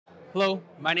Hello,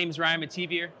 my name is Ryan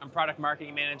Mativier. I'm Product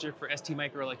Marketing Manager for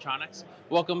STMicroelectronics.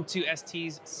 Welcome to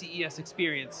ST's CES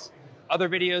experience. Other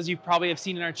videos you probably have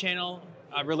seen in our channel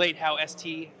relate how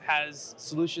ST has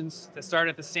solutions that start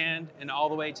at the stand and all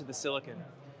the way to the silicon.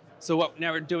 So what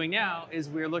we're doing now is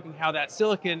we're looking how that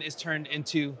silicon is turned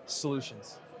into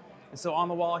solutions. And so on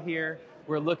the wall here,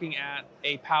 we're looking at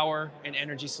a power and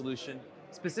energy solution,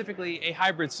 specifically a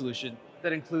hybrid solution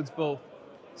that includes both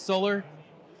solar,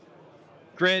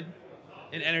 grid,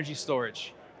 and energy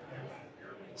storage.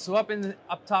 So up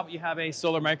top you have a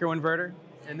solar microinverter,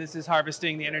 and this is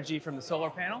harvesting the energy from the solar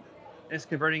panel and it's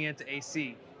converting it to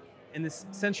AC. In this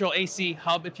central AC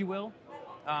hub, if you will,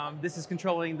 this is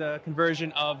controlling the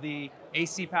conversion of the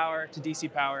AC power to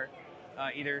DC power,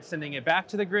 either sending it back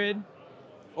to the grid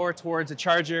or towards a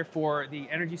charger for the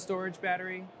energy storage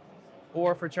battery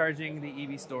or for charging the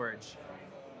EV storage.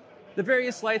 The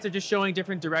various lights are just showing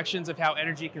different directions of how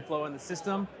energy can flow in the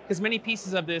system, because many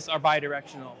pieces of this are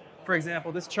bidirectional. For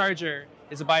example, this charger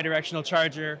is a bidirectional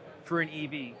charger for an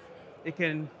EV. It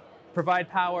can provide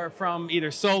power from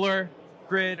either solar,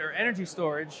 grid, or energy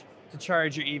storage to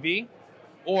charge your EV,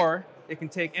 or it can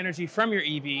take energy from your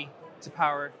EV to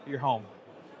power your home.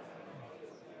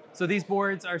 So these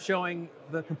boards are showing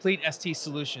the complete ST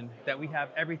solution, that we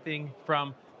have everything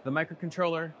from the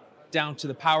microcontroller down to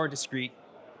the power discrete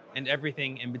and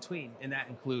everything in between. And that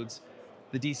includes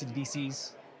the DC to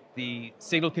DCs, the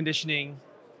signal conditioning,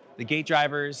 the gate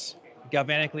drivers,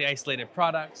 galvanically isolated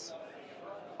products,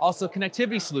 also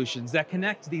connectivity solutions that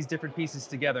connect these different pieces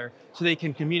together so they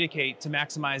can communicate to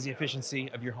maximize the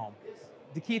efficiency of your home.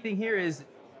 The key thing here is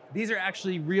these are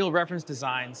actually real reference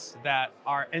designs that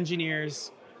our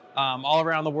engineers all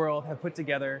around the world have put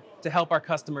together to help our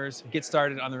customers get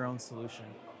started on their own solution.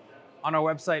 On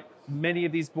our website, many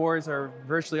of these boards, or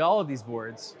virtually all of these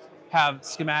boards, have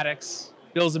schematics,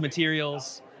 bills of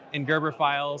materials, and Gerber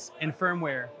files, and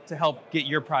firmware to help get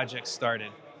your project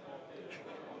started.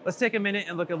 Let's take a minute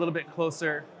and look a little bit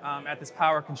closer at this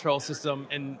power control system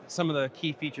and some of the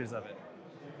key features of it.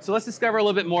 So let's discover a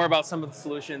little bit more about some of the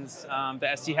solutions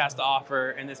that ST has to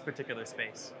offer in this particular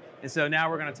space. And so now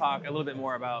we're going to talk a little bit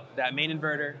more about that main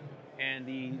inverter and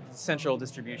the central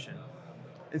distribution.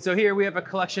 And so here we have a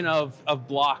collection of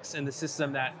blocks in the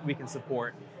system that we can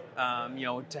support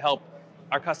to help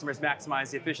our customers maximize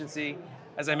the efficiency.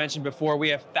 As I mentioned before, we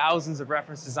have thousands of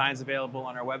reference designs available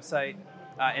on our website,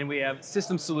 and we have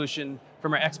system solution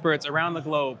from our experts around the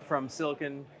globe, from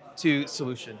silicon to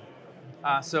solution.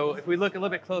 So if we look a little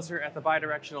bit closer at the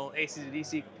bidirectional AC to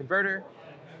DC converter,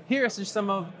 here are just some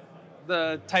of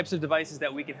the types of devices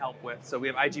that we can help with. So we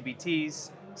have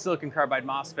IGBTs, silicon carbide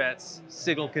MOSFETs,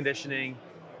 signal conditioning,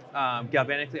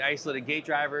 galvanically isolated gate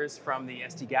drivers from the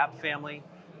STGAP family,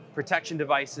 protection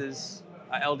devices,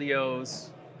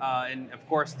 LDOs, and of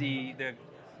course the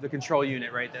control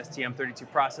unit, right, the STM32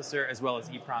 processor, as well as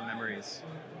EEPROM memories.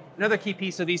 Another key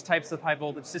piece of these types of high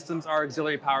voltage systems are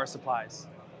auxiliary power supplies.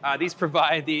 These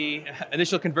provide the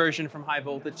initial conversion from high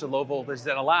voltage to low voltage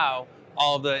that allow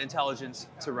all of the intelligence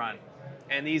to run.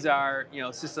 And these are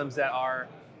systems that are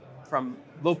from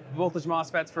low voltage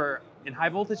MOSFETs in high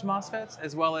voltage MOSFETs,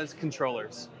 as well as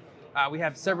controllers. We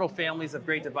have several families of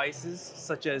great devices,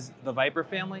 such as the Viper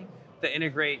family, that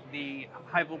integrate the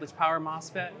high voltage power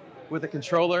MOSFET with a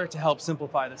controller to help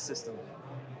simplify the system.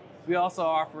 We also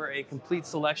offer a complete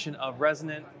selection of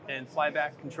resonant and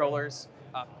flyback controllers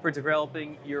for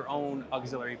developing your own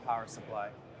auxiliary power supply.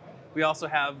 We also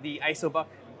have the ISOBuck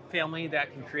family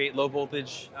that can create low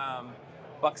voltage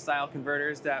buck style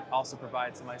converters that also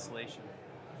provide some isolation.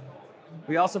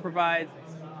 We also provide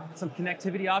some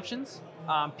connectivity options.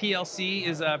 PLC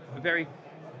is a very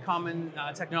common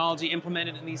technology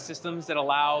implemented in these systems that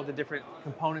allow the different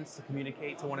components to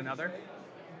communicate to one another.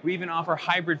 We even offer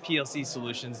hybrid PLC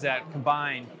solutions that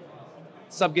combine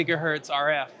sub-gigahertz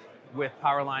RF with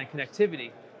power line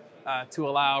connectivity to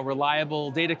allow reliable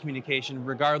data communication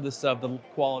regardless of the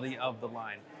quality of the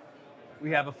line.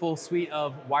 We have a full suite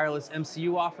of wireless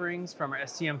MCU offerings from our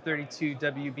STM32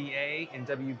 WBA and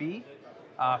WB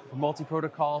for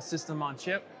multi-protocol system on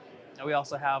chip. And we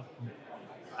also have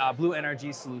Blue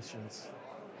NRG solutions.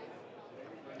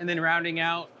 And then rounding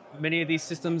out many of these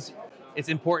systems, it's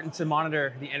important to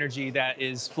monitor the energy that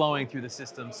is flowing through the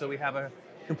system. So we have a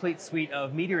complete suite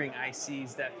of metering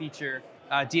ICs that feature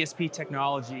DSP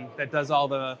technology that does all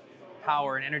the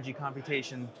power and energy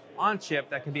computation on chip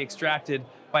that can be extracted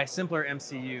by a simpler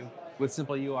MCU with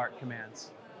simple UART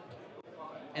commands.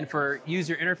 And for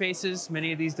user interfaces,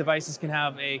 many of these devices can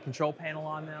have a control panel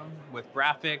on them with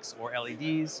graphics or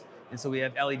LEDs. And so we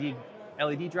have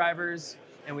LED drivers,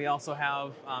 and we also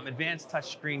have advanced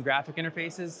touchscreen graphic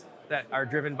interfaces that are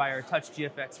driven by our Touch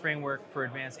GFX framework for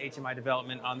advanced HMI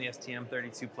development on the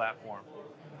STM32 platform.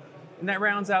 And that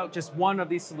rounds out just one of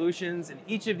these solutions, and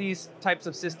each of these types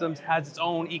of systems has its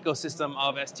own ecosystem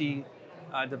of ST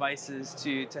devices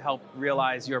to help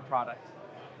realize your product.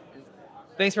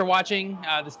 Thanks for watching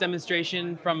this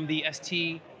demonstration from the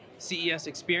ST CES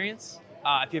experience.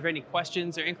 If you have any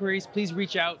questions or inquiries, please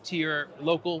reach out to your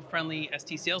local friendly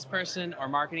ST salesperson or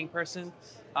marketing person,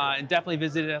 and definitely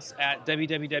visit us at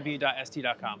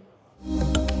www.st.com.